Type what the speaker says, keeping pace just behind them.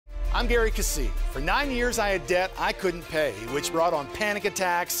I'm Gary Keesee. For 9 years, I had debt I couldn't pay, which brought on panic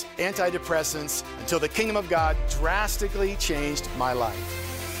attacks, antidepressants, until the kingdom of God drastically changed my life.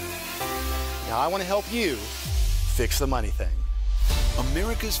 Now, I want to help you fix the money thing.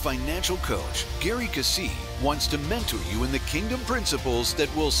 America's financial coach, Gary Keesee, wants to mentor you in the kingdom principles that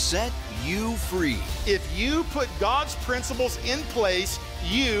will set you free. If you put God's principles in place,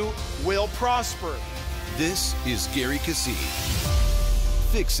 you will prosper. This is Gary Keesee,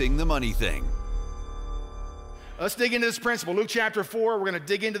 Fixing the Money Thing. Let's dig into this principle. Luke chapter 4, we're going to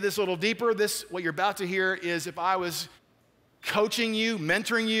dig into this a little deeper. What you're about to hear is if I was coaching you,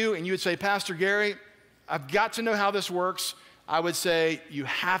 mentoring you, and you would say, Pastor Gary, I've got to know how this works. I would say you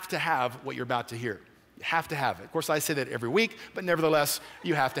have to have what you're about to hear. You have to have it. Of course, I say that every week, but nevertheless,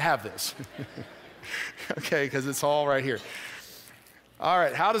 you have to have this. Okay, because it's all right here. All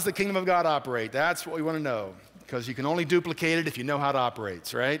right, how does the kingdom of God operate? That's what we want to know, because you can only duplicate it if you know how it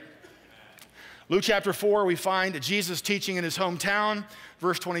operates, right? Luke chapter 4, we find Jesus teaching in his hometown.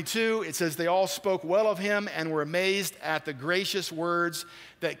 Verse 22, it says, they all spoke well of him and were amazed at the gracious words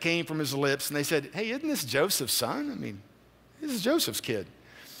that came from his lips. And they said, hey, isn't this Joseph's son? I mean, this is Joseph's kid.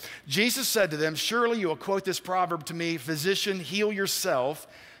 Jesus said to them, surely you will quote this proverb to me, physician, heal yourself.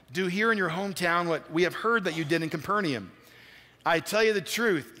 Do here in your hometown what we have heard that you did in Capernaum. I tell you the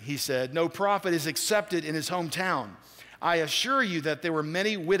truth, he said, no prophet is accepted in his hometown. I assure you that there were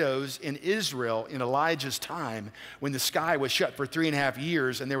many widows in Israel in Elijah's time when the sky was shut for 3.5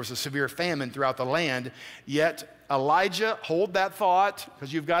 years and there was a severe famine throughout the land. Yet Elijah, hold that thought,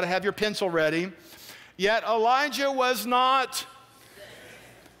 because you've got to have your pencil ready. Yet Elijah was not,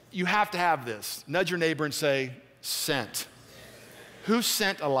 you have to have this. Nudge your neighbor and say, sent. Who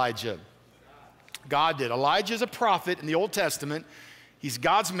sent Elijah? God did. Elijah is a prophet in the Old Testament. He's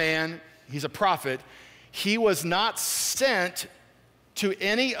God's man. He's a prophet. He was not sent to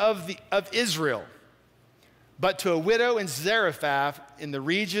any of Israel, but to a widow in Zarephath in the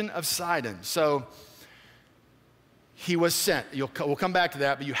region of Sidon. So he was sent. We'll come back to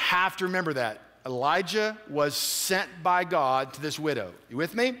that, but you have to remember that. Elijah was sent by God to this widow. You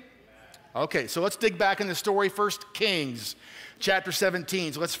with me? Okay, so let's dig back in the story. 1 Kings chapter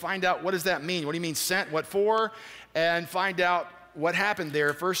 17. So let's find out, what does that mean? What do you mean sent? What for? And find out what happened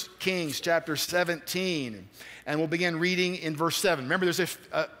there. 1 Kings chapter 17. And we'll begin reading in verse 7. Remember, there's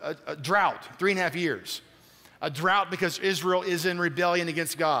a drought, 3.5 years. A drought because Israel is in rebellion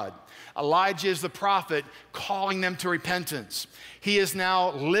against God. Elijah is the prophet calling them to repentance. He is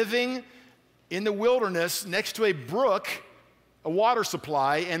now living in the wilderness next to a brook, a water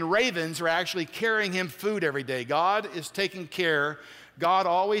supply, and ravens are actually carrying him food every day. God is taking care. God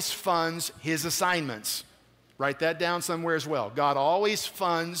always funds his assignments. Write that down somewhere as well. God always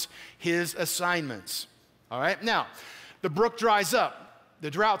funds his assignments. All right? Now, the brook dries up. The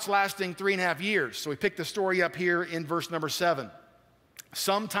drought's lasting 3.5 years. So we pick the story up here in verse number 7.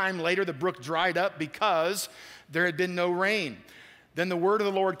 Sometime later, the brook dried up because there had been no rain. Then the word of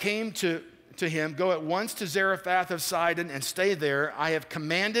the Lord came to him, go at once to Zarephath of Sidon and stay there. I have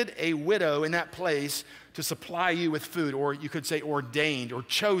commanded a widow in that place to supply you with food, or you could say ordained or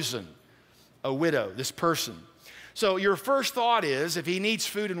chosen a widow, this person. So your first thought is, if he needs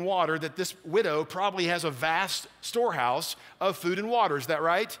food and water, that this widow probably has a vast storehouse of food and water. Is that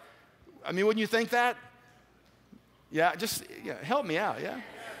right? I mean, wouldn't you think that? Yeah, help me out,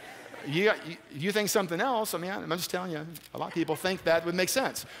 yeah? You think something else. I mean, I'm just telling you, a lot of people think that would make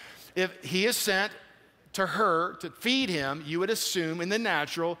sense. If he is sent to her to feed him, you would assume in the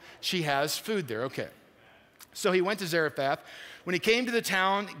natural she has food there. Okay. So he went to Zarephath. When he came to the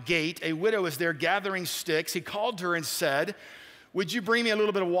town gate, a widow was there gathering sticks. He called to her and said, would you bring me a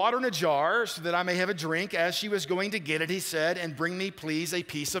little bit of water in a jar so that I may have a drink? As she was going to get it, he said, and bring me, please, a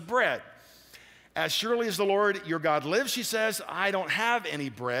piece of bread. As surely as the Lord your God lives, she says, I don't have any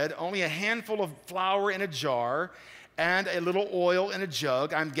bread, only a handful of flour in a jar and a little oil in a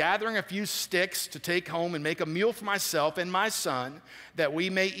jug. I'm gathering a few sticks to take home and make a meal for myself and my son that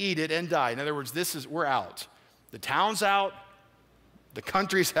we may eat it and die. In other words, we're out. The town's out. The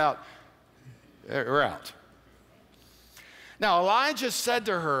country's out. We're out. Now, Elijah said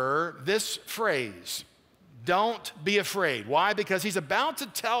to her this phrase, don't be afraid. Why? Because he's about to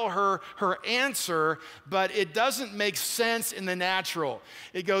tell her her answer, but it doesn't make sense in the natural.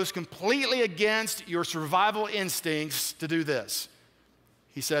 It goes completely against your survival instincts to do this.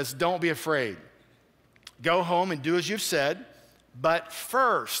 He says, don't be afraid. Go home and do as you've said, but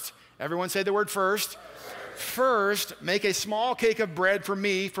first, everyone say the word first. First, make a small cake of bread for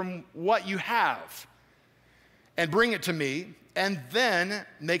me from what you have and bring it to me, and then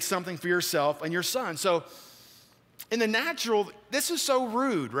make something for yourself and your son. So in the natural, this is so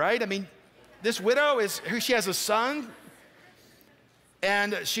rude, right? I mean, this widow she has a son,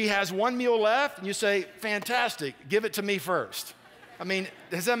 and she has one meal left, and you say, fantastic, give it to me first. I mean,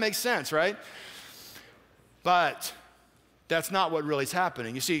 does that make sense, right? But that's not what really is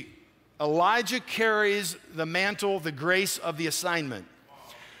happening. You see, Elijah carries the mantle, the grace of the assignment.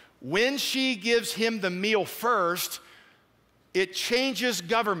 When she gives him the meal first, it changes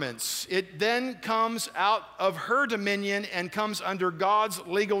governments. It then comes out of her dominion and comes under God's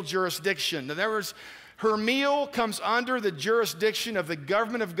legal jurisdiction. In other words, her meal comes under the jurisdiction of the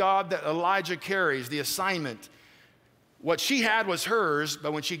government of God that Elijah carries, the assignment. What she had was hers,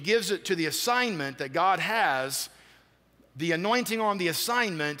 but when she gives it to the assignment that God has, the anointing on the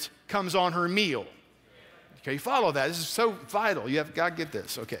assignment comes on her meal. Okay, you follow that. This is so vital. You have got to get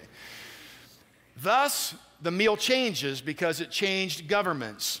this. Okay. Thus, the meal changes because it changed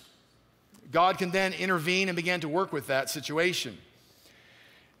governments. God can then intervene and begin to work with that situation.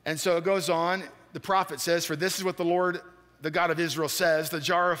 And so it goes on. The prophet says, for this is what the Lord, the God of Israel says, the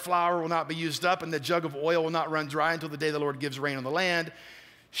jar of flour will not be used up and the jug of oil will not run dry until the day the Lord gives rain on the land.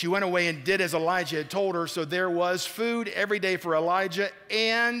 She went away and did as Elijah had told her. So there was food every day for Elijah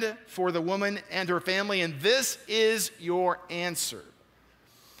and for the woman and her family. And this is your answer.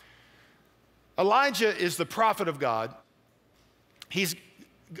 Elijah is the prophet of God. He's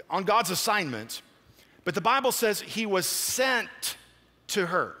on God's assignment. But the Bible says he was sent to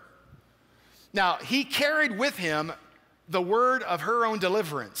her. Now, he carried with him the word of her own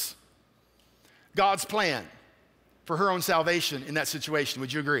deliverance, God's plan for her own salvation in that situation.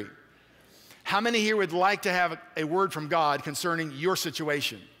 Would you agree? How many here would like to have a word from God concerning your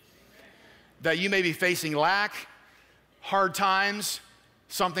situation? That you may be facing lack, hard times,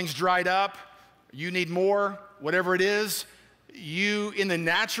 something's dried up, you need more, whatever it is. In the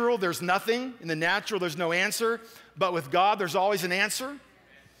natural, there's nothing. In the natural, there's no answer. But with God, there's always an answer.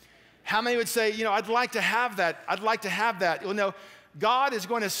 How many would say, I'd like to have that. I'd like to have that. Well, no, God is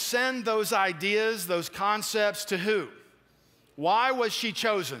going to send those ideas, those concepts to who? Why was she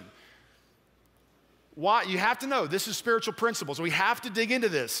chosen? Why? You have to know, this is spiritual principles. We have to dig into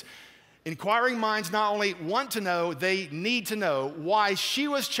this. Inquiring minds not only want to know, they need to know why she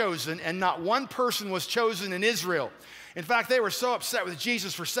was chosen and not one person was chosen in Israel. In fact, they were so upset with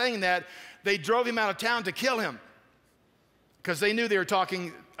Jesus for saying that, they drove him out of town to kill him because they knew they were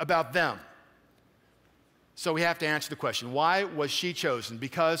talking about them. So we have to answer the question, why was she chosen?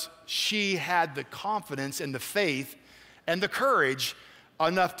 Because she had the confidence and the faith and the courage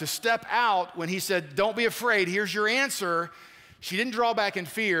enough to step out when he said, don't be afraid, here's your answer. She didn't draw back in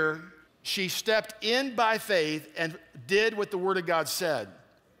fear. She stepped in by faith and did what the Word of God said.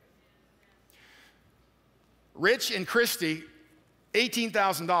 Rich and Christie,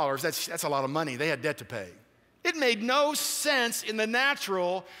 $18,000, that's a lot of money. They had debt to pay. It made no sense in the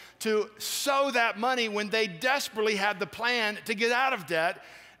natural to sow that money when they desperately had the plan to get out of debt.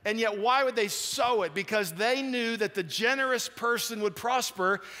 And yet, why would they sow it? Because they knew that the generous person would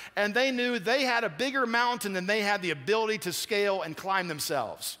prosper, and they knew they had a bigger mountain than they had the ability to scale and climb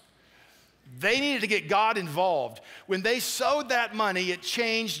themselves. They needed to get God involved. When they sowed that money, it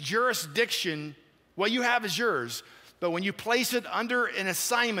changed jurisdiction. What you have is yours. But when you place it under an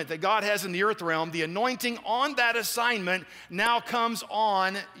assignment that God has in the earth realm, the anointing on that assignment now comes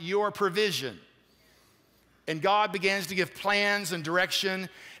on your provision. And God begins to give plans and direction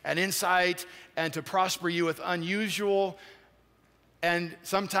and insight and to prosper you with unusual and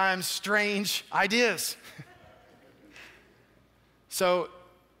sometimes strange ideas. So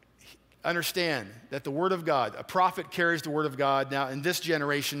understand that the Word of God, a prophet carries the Word of God. Now in this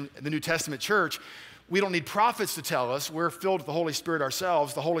generation, the New Testament church, we don't need prophets to tell us. We're filled with the Holy Spirit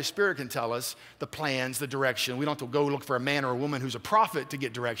ourselves. The Holy Spirit can tell us the plans, the direction. We don't have to go look for a man or a woman who's a prophet to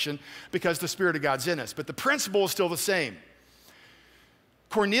get direction because the Spirit of God's in us. But the principle is still the same.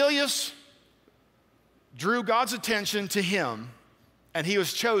 Cornelius drew God's attention to him, and he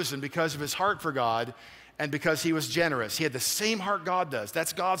was chosen because of his heart for God and because he was generous. He had the same heart God does.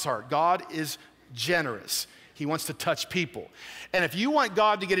 That's God's heart. God is generous. He wants to touch people. And if you want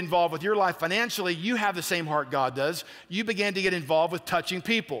God to get involved with your life financially, you have the same heart God does. You begin to get involved with touching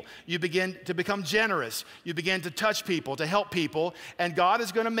people. You begin to become generous. You begin to touch people, to help people. And God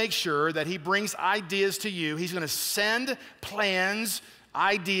is going to make sure that He brings ideas to you. He's going to send plans,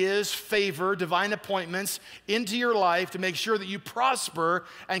 ideas, favor, divine appointments into your life to make sure that you prosper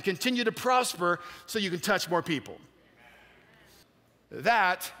and continue to prosper so you can touch more people.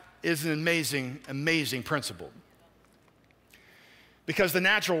 That is an amazing, amazing principle. Because the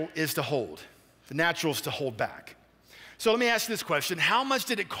natural is to hold. The natural is to hold back. So let me ask you this question. How much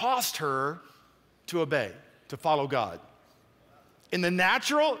did it cost her to obey, to follow God. In the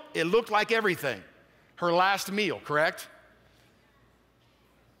natural, it looked like everything. Her last meal, correct?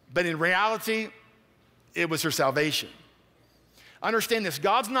 But in reality, it was her salvation. Understand this,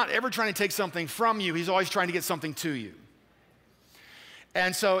 God's not ever trying to take something from you, he's always trying to get something to you.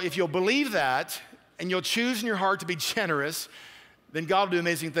 And so if you'll believe that, and you'll choose in your heart to be generous, then God will do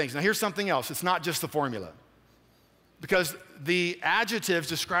amazing things. Now here's something else, it's not just the formula. Because the adjectives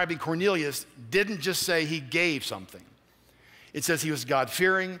describing Cornelius didn't just say he gave something. It says he was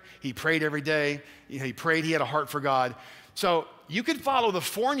God-fearing, he prayed every day, he prayed, he had a heart for God. So you could follow the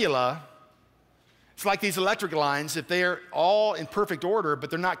formula. It's like these electric lines, if they're all in perfect order,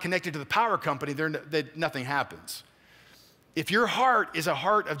 but they're not connected to the power company, nothing happens. If your heart is a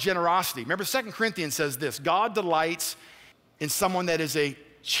heart of generosity, remember 2 Corinthians says this, God delights in someone that is a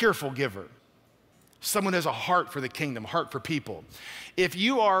cheerful giver. Someone who has a heart for the kingdom, heart for people. If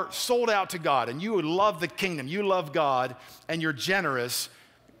you are sold out to God and you love the kingdom, you love God, and you're generous,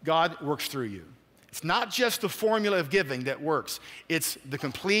 God works through you. It's not just the formula of giving that works. It's the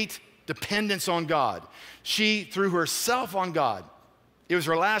complete dependence on God. She threw herself on God. It was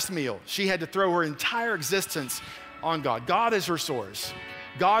her last meal. She had to throw her entire existence on God. God is her source.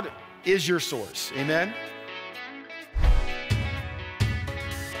 God is your source. Amen?